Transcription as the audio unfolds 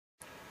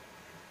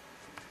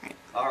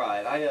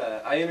Alright,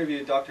 I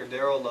interviewed Dr.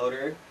 Daryl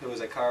Loader, who is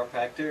a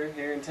chiropractor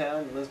here in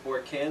town in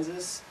Lindsborg,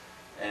 Kansas,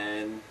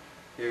 and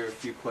here are a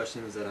few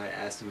questions that I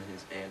asked him and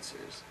his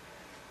answers.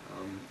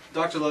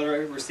 Dr.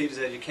 Loader received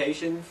his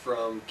education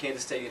from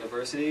Kansas State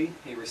University.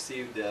 He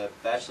received a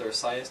Bachelor of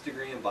Science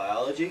degree in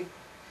biology.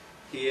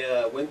 He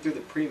went through the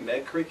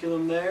pre-med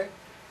curriculum there,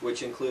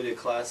 which included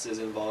classes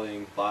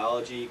involving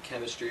biology,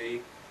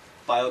 chemistry,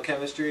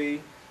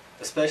 biochemistry,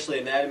 especially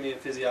anatomy and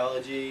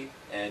physiology,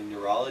 and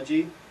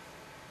neurology.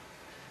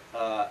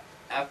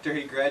 After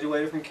he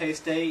graduated from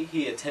K-State,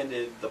 he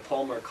attended the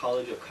Palmer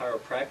College of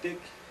Chiropractic,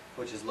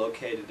 which is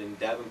located in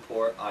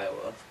Davenport,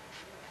 Iowa.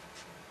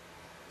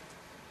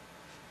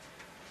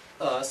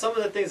 Some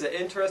of the things that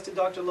interested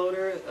Dr.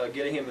 Loader,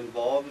 getting him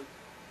involved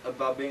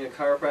about being a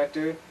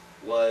chiropractor,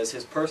 was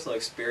his personal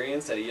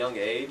experience at a young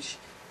age.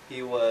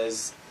 He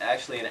was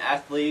actually an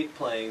athlete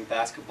playing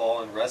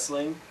basketball and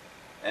wrestling,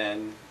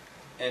 and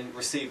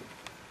received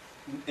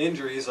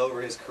injuries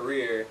over his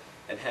career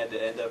and had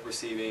to end up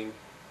receiving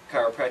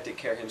chiropractic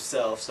care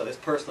himself, so his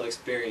personal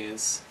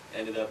experience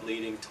ended up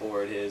leading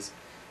toward his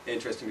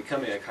interest in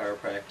becoming a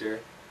chiropractor.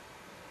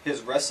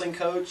 His wrestling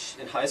coach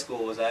in high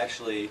school was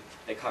actually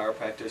a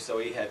chiropractor, so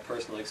he had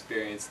personal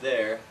experience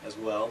there as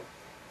well.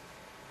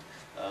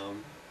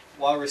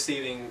 While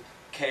receiving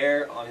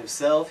care on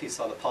himself, he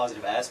saw the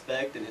positive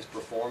aspect in his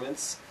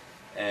performance,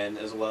 and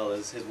as well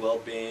as his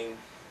well-being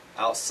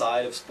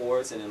outside of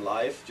sports and in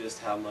life,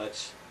 just how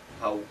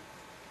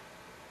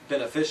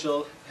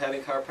beneficial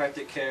having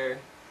chiropractic care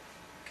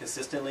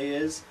consistently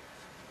is.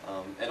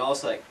 And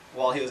also,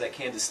 while he was at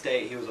Kansas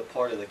State, he was a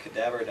part of the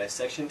cadaver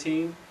dissection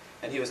team,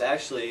 and he was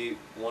actually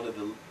one of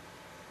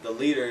the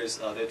leaders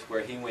of it, where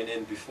he went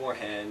in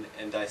beforehand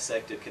and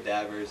dissected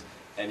cadavers,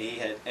 and he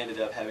had ended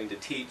up having to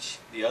teach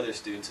the other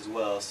students as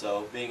well.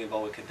 So being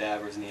involved with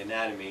cadavers and the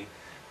anatomy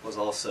was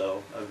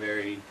also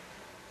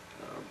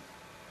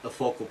a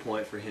focal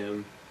point for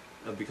him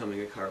of becoming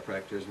a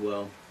chiropractor as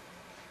well.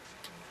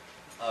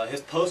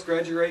 His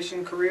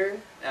post-graduation career,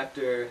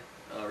 after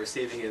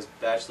receiving his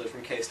bachelor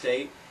from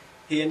K-State,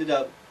 he ended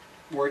up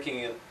working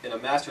in a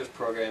master's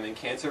program in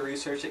cancer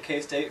research at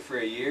K-State for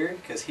a year,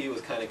 because he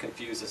was kind of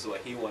confused as to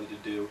what he wanted to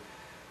do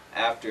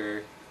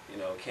after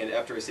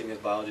receiving his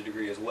biology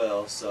degree as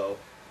well. So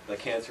the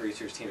cancer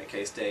research team at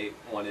K-State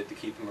wanted to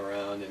keep him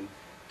around and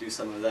do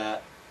some of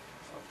that.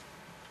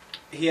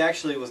 He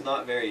actually was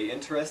not very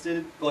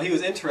interested. Well, he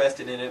was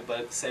interested in it, but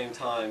at the same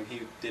time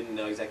he didn't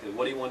know exactly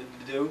what he wanted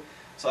to do.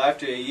 So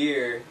after a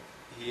year,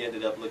 he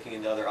ended up looking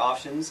into other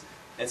options,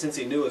 and since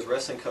he knew his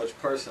wrestling coach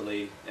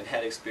personally and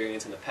had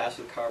experience in the past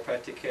with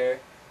chiropractic care,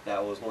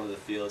 that was one of the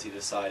fields he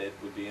decided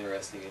would be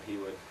interesting and he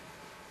would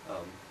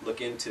look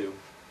into.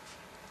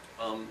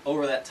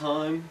 Over that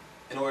time,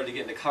 in order to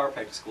get into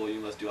chiropractic school, you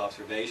must do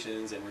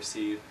observations and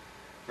receive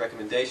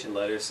recommendation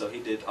letters, so he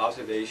did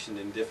observation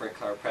in different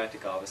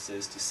chiropractic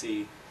offices to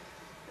see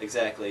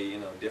exactly,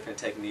 different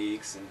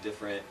techniques and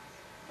different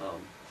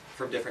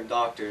from different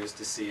doctors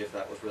to see if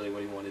that was really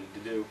what he wanted to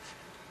do.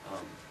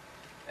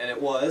 And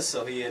it was,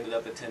 so he ended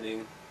up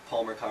attending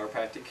Palmer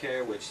Chiropractic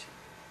Care, which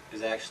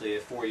is actually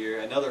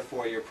another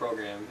four-year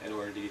program in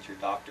order to get your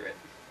doctorate.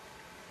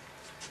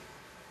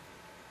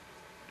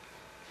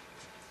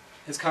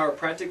 His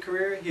chiropractic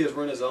career, he has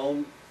run his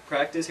own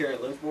practice here in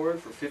Lindsborg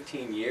for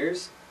 15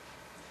 years.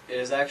 It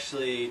is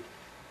actually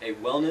a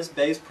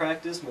wellness-based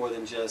practice more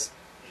than just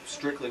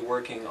strictly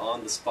working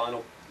on the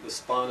spinal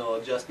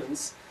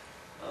adjustments.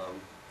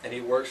 And he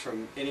works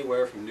from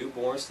anywhere from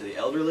newborns to the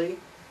elderly.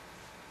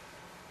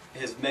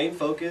 His main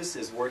focus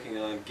is working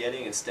on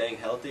getting and staying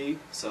healthy,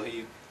 so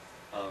he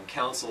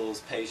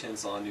counsels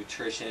patients on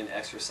nutrition,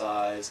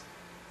 exercise,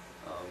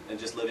 and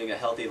just living a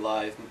healthy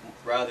life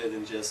rather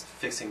than just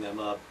fixing them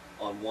up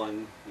on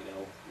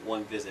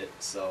one visit.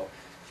 So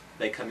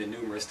they come in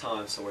numerous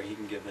times, so where he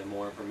can give them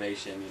more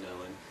information,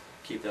 and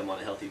keep them on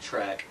a healthy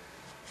track.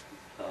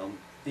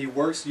 He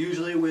works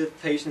usually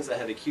with patients that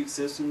have acute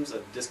symptoms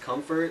of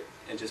discomfort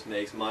and just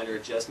makes minor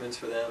adjustments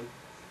for them.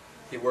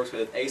 He works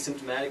with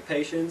asymptomatic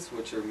patients,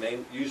 which are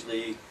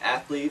usually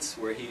athletes,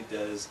 where he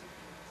does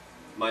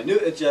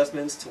minute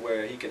adjustments to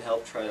where he can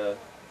help try to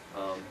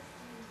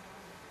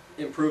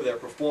improve their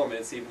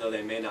performance, even though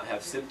they may not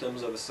have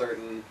symptoms of a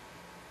certain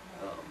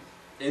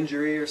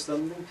injury or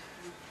something.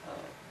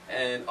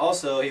 And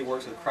also he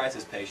works with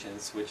crisis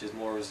patients, which is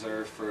more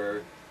reserved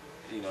for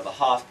the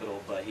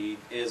hospital, but he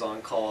is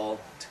on call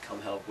to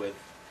come help with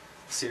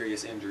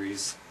serious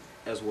injuries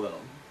as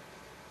well.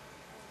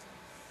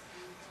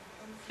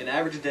 An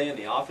average day in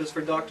the office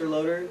for Dr.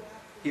 Loader,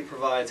 he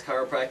provides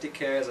chiropractic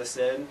care, as I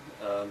said,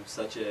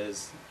 such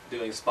as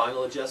doing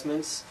spinal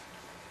adjustments.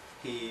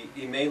 He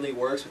mainly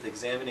works with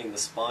examining the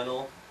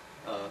spine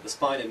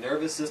and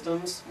nervous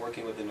systems,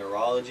 working with the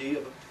neurology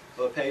of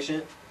a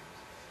patient.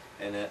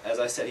 And as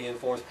I said, he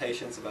informs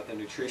patients about their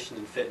nutrition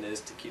and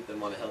fitness to keep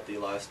them on a healthy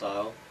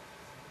lifestyle.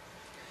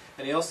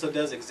 And he also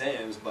does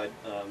exams by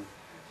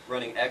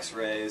running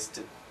x-rays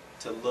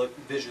to look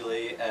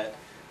visually at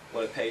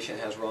what a patient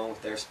has wrong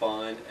with their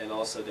spine, and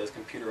also does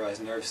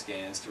computerized nerve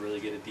scans to really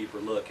get a deeper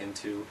look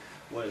into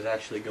what is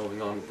actually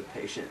going on with the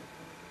patient.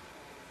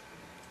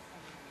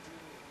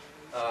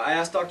 I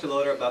asked Dr.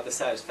 Loader about the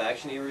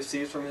satisfaction he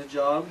receives from his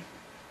job,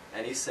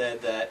 and he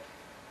said that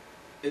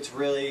it's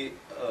really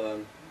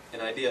an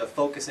idea of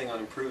focusing on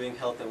improving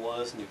health and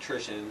wellness and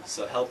nutrition,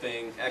 so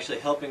actually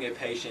helping a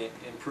patient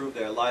improve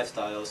their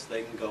lifestyle so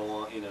they can go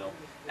on,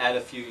 add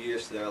a few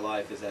years to their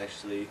life is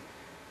actually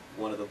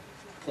one of the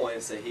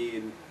points that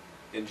he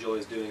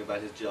enjoys doing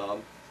about his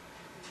job.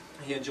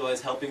 He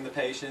enjoys helping the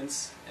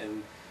patients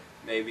and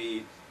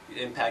maybe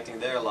impacting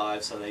their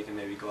lives so they can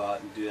maybe go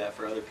out and do that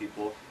for other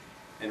people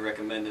and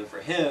recommend them for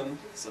him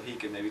so he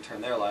can maybe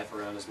turn their life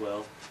around as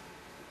well.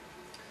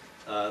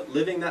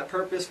 Living that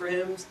purpose for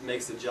him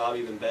makes the job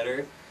even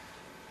better.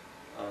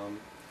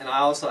 And I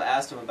also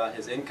asked him about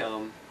his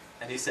income,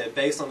 and he said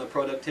based on the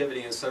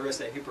productivity and service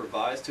that he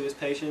provides to his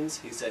patients,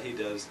 he said he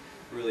does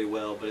really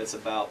well, but it's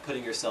about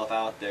putting yourself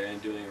out there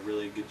and doing a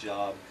really good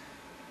job,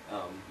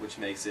 which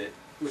makes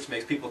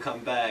people come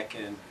back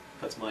and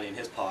puts money in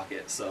his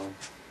pocket.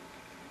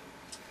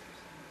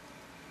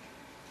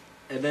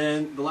 And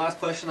then the last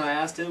question I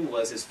asked him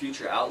was his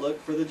future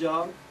outlook for the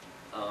job,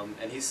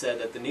 and he said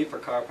that the need for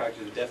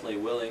chiropractors definitely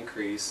will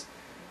increase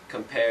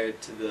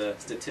compared to the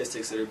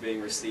statistics that are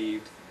being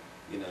received.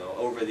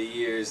 Over the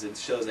years, it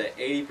shows that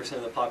 80%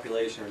 of the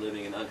population are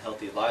living an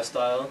unhealthy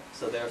lifestyle,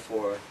 so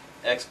therefore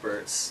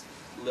experts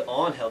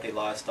on healthy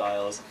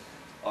lifestyles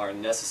are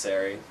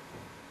necessary.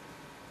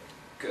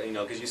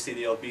 Because you see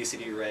the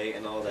obesity rate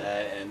and all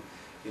that,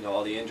 and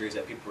all the injuries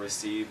that people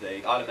receive,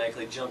 they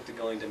automatically jump to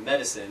going to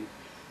medicine,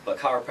 but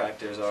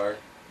chiropractors are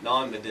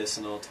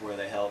non-medicinal to where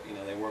they help,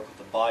 they work with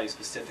the body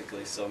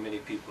specifically, so many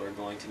people are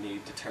going to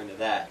need to turn to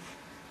that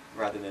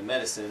rather than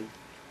medicine.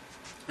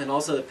 And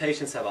also the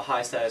patients have a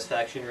high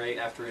satisfaction rate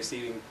after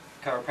receiving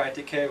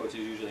chiropractic care, which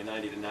is usually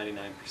 90 to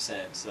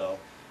 99%, so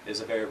it's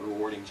a very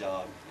rewarding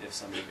job if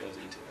somebody goes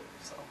into it.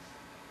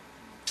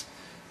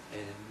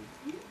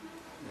 And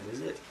that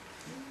is it.